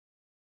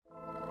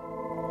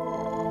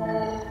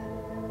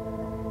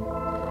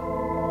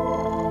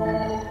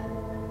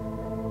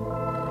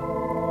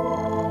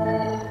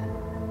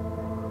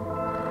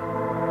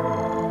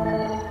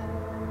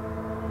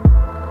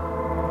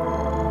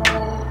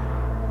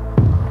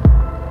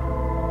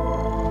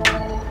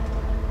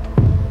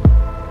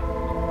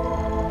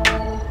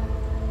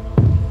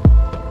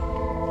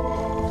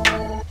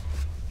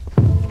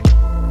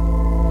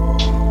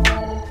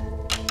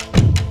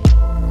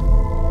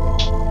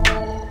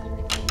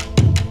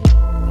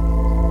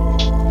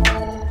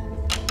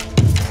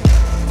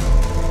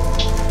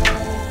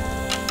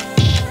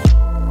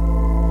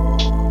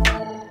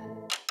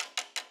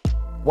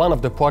One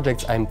of the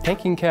projects I'm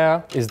taking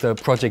care is the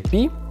Project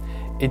B.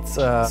 It's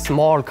a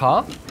small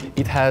car.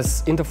 It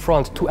has in the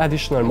front 2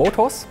 additional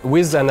motors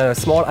with a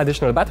small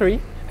additional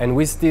battery. And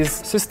with this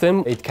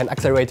system, it can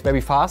accelerate very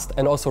fast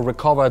and also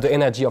recover the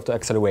energy of the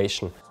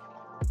acceleration.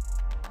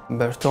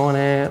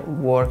 Bertone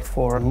worked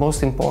for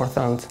most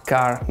important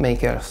car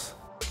makers.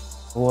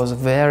 Was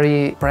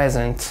very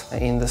present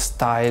in the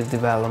style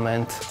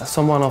development.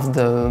 Some of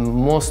the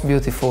most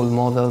beautiful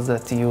models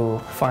that you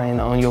find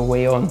on your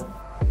way on.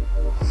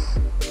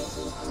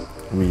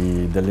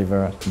 We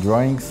deliver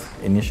drawings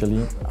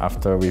initially.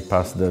 After we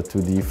pass the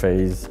 2D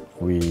phase,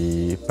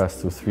 we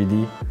pass to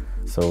 3D.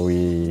 So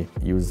we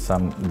use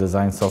some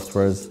design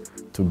softwares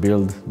to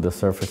build the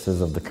surfaces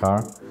of the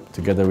car.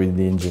 Together with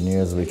the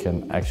engineers, we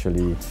can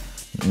actually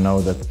know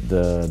that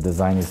the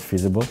design is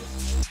feasible.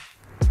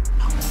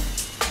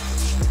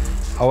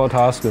 Our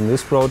task in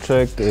this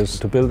project is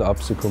to build up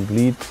the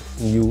complete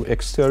new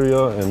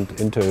exterior and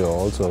interior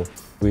also.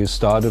 We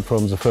started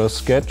from the first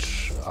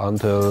sketch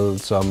until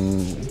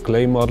some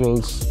clay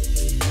models.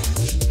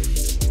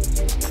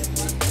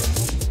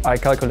 I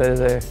calculated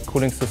the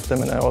cooling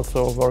system and I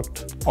also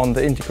worked on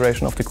the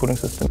integration of the cooling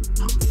system.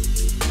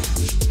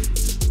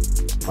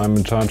 I'm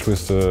in charge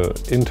with the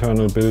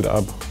internal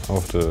build-up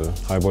of the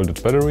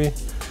high-voltage battery,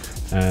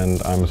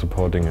 and I'm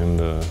supporting in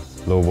the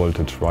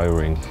low-voltage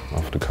wiring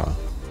of the car.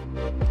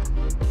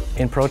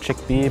 In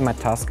Project B, my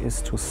task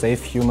is to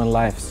save human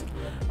lives.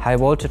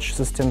 High-voltage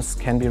systems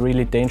can be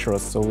really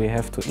dangerous, so we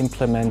have to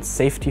implement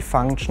safety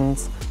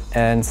functions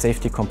and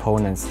safety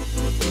components.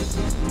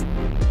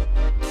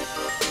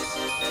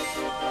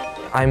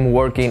 I'm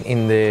working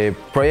in the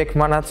project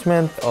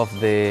management of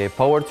the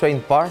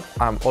Powertrain part.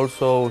 I'm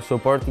also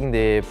supporting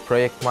the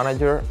project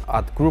manager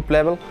at group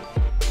level.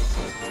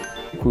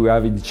 We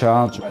have in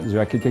charge the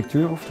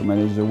architecture to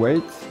manage the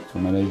weight, to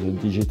manage the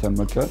digital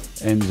mock-up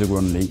and the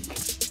ground link.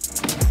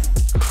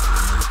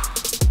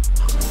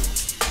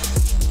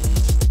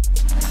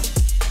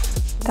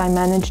 I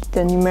managed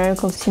the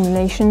numerical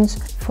simulations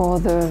for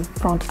the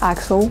front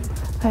axle.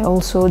 I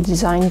also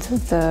designed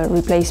the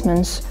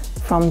replacements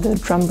from the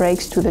drum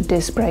brakes to the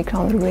disc brake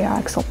on the rear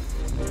axle.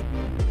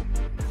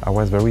 I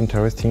was very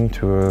interested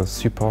to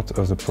support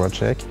the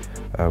project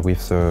with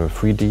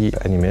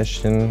 3D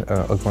animation,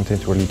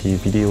 augmented reality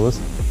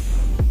videos.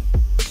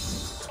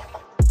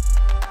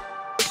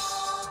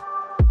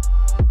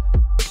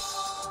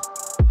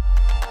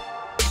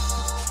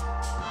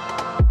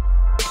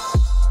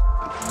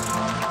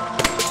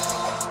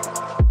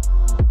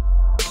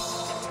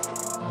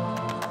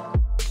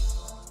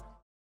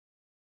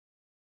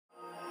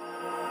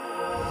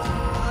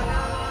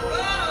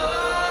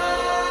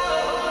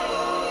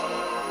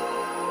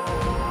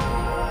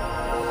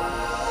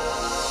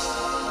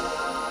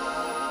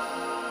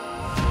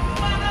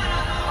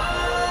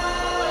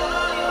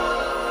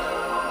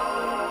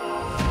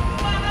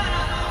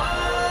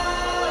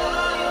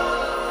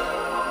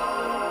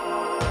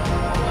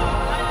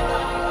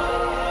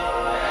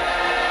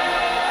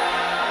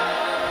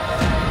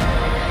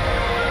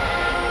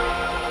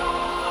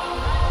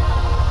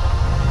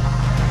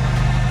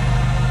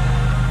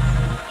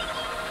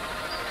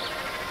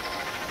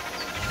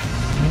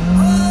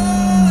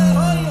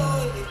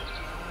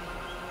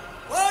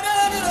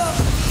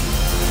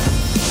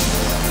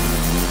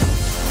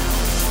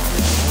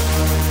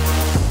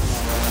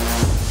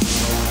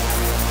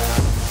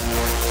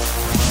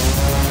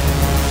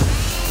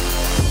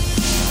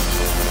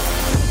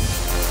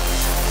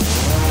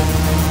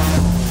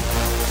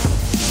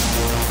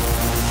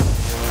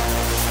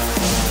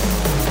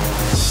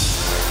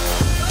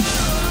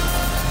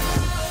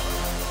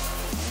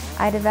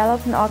 I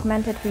developed an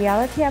augmented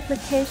reality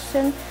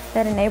application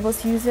that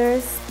enables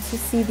users to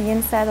see the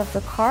inside of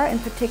the car, in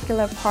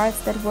particular parts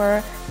that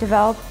were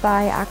developed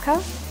by AKKA.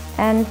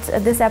 And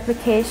this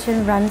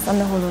application runs on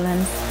the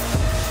HoloLens.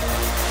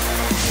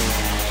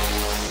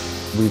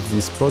 With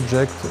this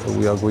project,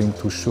 we are going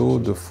to show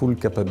the full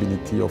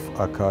capability of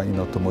AKKA in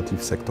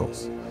automotive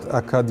sectors.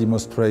 AKKA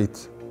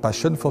demonstrates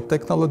passion for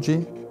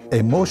technology,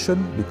 emotion,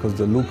 because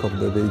the look of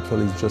the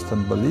vehicle is just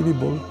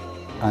unbelievable,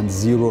 and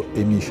zero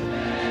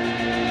emission.